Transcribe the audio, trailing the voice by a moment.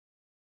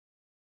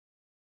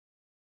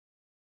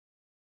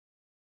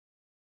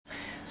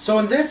So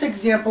in this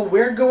example,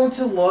 we're going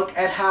to look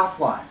at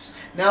half-lives.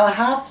 Now a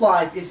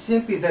half-life is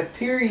simply the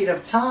period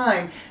of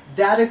time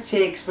that it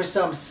takes for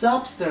some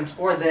substance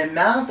or the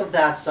amount of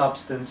that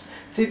substance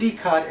to be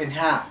cut in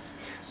half.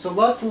 So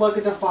let's look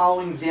at the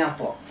following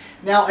example.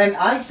 Now an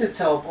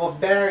isotope of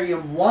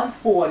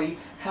barium-140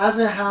 has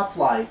a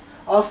half-life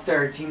of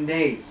 13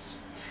 days.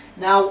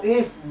 Now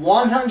if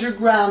 100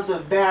 grams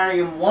of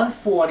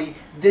barium-140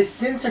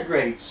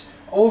 disintegrates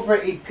over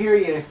a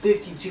period of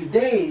 52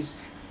 days,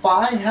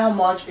 find how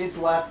much is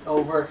left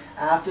over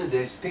after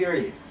this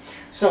period.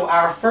 So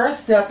our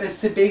first step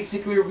is to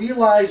basically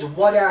realize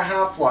what our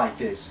half-life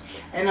is.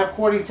 And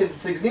according to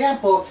this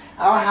example,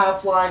 our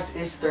half-life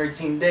is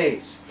 13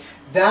 days.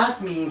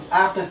 That means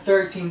after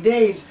 13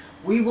 days,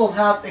 we will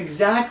have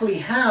exactly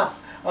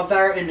half of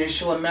our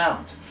initial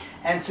amount.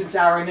 And since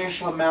our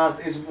initial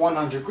amount is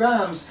 100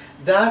 grams,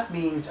 that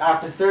means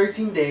after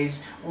 13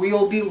 days, we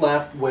will be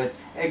left with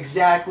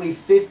exactly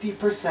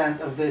 50%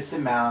 of this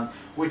amount,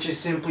 which is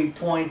simply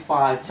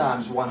 0.5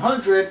 times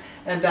 100,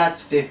 and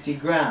that's 50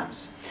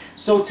 grams.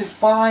 So to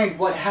find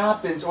what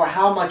happens or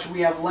how much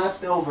we have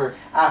left over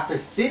after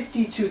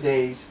 52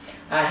 days,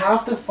 I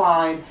have to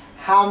find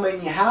how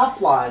many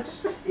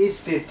half-lives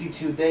is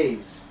 52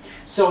 days.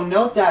 So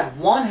note that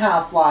one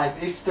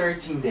half-life is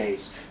 13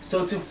 days.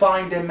 So to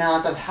find the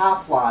amount of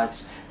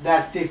half-lives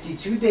that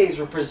 52 days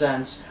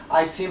represents,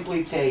 I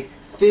simply take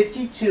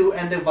 52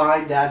 and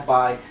divide that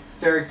by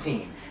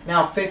 13.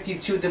 Now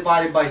 52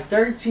 divided by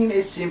 13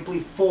 is simply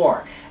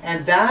 4.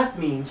 And that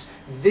means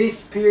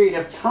this period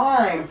of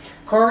time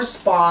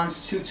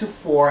corresponds to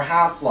 4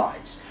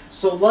 half-lives.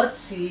 So let's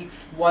see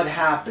what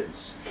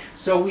happens.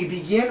 So we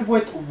begin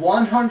with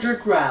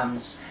 100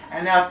 grams,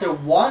 and after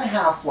one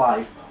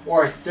half-life,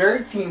 or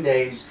 13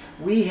 days,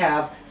 we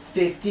have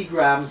 50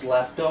 grams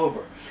left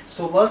over.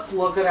 So let's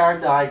look at our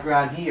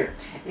diagram here.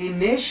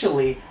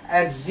 Initially,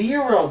 at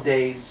 0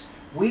 days,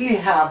 we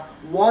have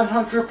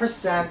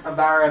 100% of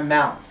our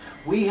amount.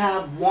 We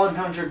have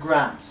 100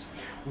 grams.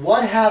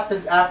 What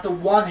happens after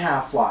one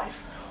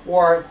half-life,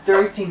 or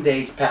 13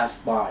 days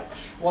pass by?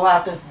 Well,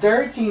 after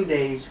 13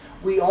 days,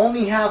 we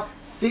only have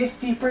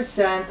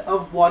 50%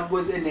 of what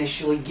was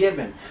initially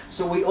given.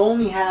 So we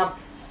only have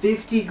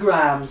 50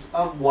 grams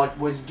of what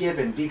was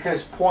given,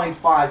 because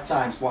 0.5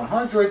 times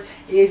 100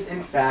 is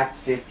in fact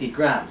 50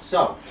 grams.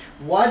 So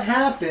what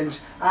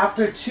happens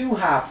after 2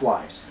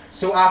 half-lives?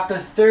 So after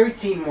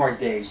 13 more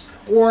days,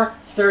 or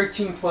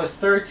 13 plus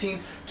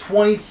 13,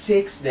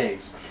 26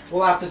 days.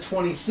 Well, after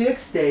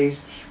 26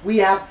 days, we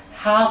have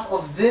half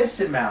of this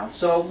amount.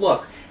 So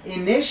look,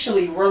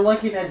 initially we're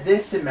looking at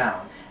this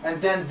amount,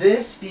 and then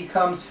this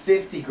becomes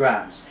 50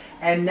 grams.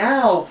 And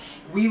now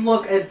we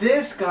look at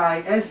this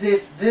guy as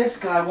if this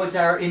guy was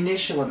our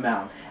initial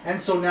amount.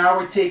 And so now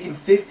we're taking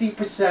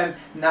 50%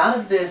 not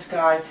of this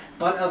guy,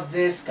 but of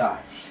this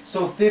guy.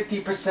 So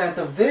 50%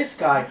 of this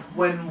guy,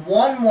 when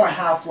one more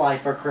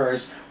half-life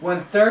occurs,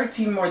 when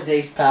 13 more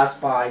days pass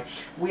by,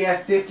 we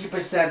have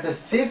 50% of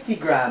 50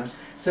 grams.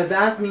 So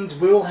that means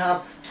we will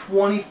have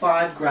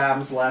 25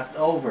 grams left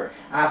over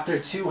after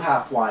 2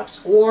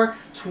 half-lives, or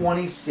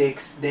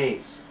 26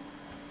 days.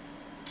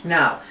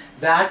 Now,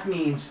 that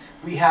means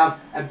we have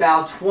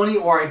about 20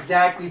 or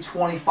exactly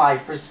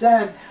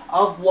 25%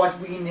 of what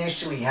we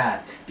initially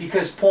had,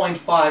 because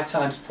 0.5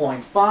 times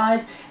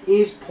 0.5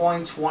 is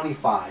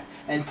 0.25,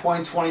 and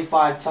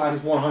 0.25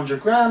 times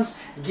 100 grams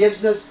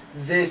gives us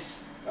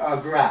this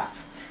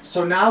graph.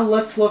 So now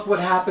let's look what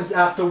happens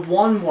after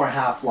one more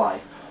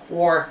half-life,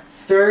 or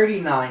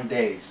 39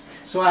 days.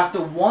 So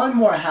after one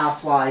more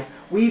half-life,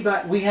 we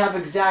have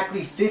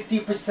exactly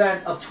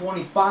 50% of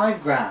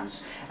 25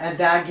 grams, and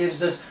that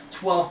gives us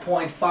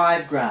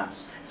 12.5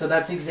 grams. So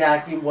that's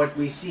exactly what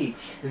we see.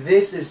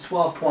 This is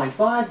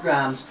 12.5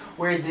 grams,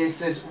 where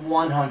this is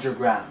 100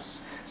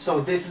 grams.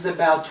 So this is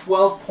about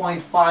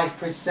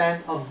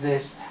 12.5% of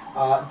this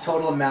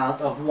total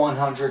amount of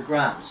 100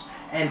 grams.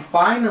 And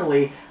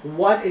finally,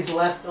 what is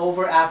left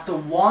over after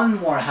one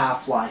more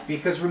half-life?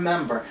 Because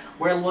remember,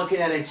 we're looking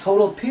at a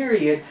total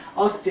period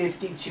of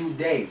 52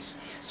 days.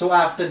 So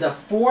after the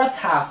 4th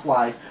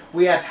half-life,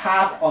 we have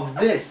half of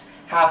this,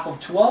 half of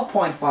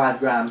 12.5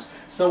 grams.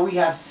 So we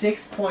have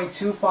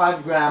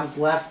 6.25 grams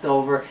left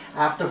over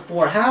after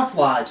 4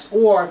 half-lives,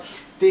 or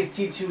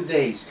 52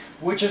 days,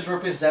 which is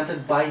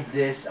represented by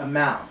this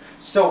amount.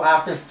 So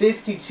after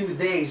 52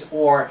 days,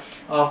 or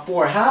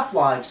 4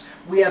 half-lives,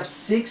 we have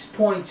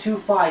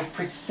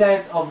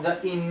 6.25% of the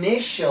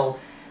initial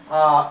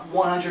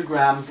 100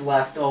 grams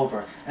left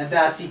over. And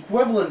that's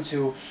equivalent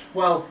to,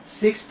 well,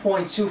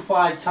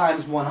 6.25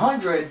 times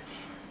 100,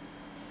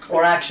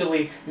 or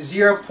actually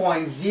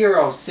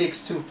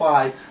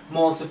 0.0625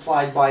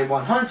 multiplied by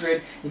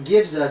 100, it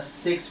gives us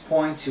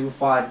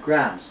 6.25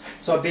 grams.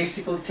 So I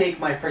basically take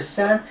my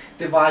percent,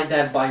 divide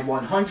that by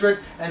 100,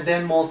 and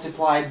then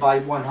multiply it by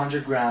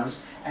 100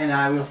 grams, and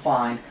I will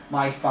find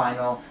my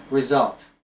final result.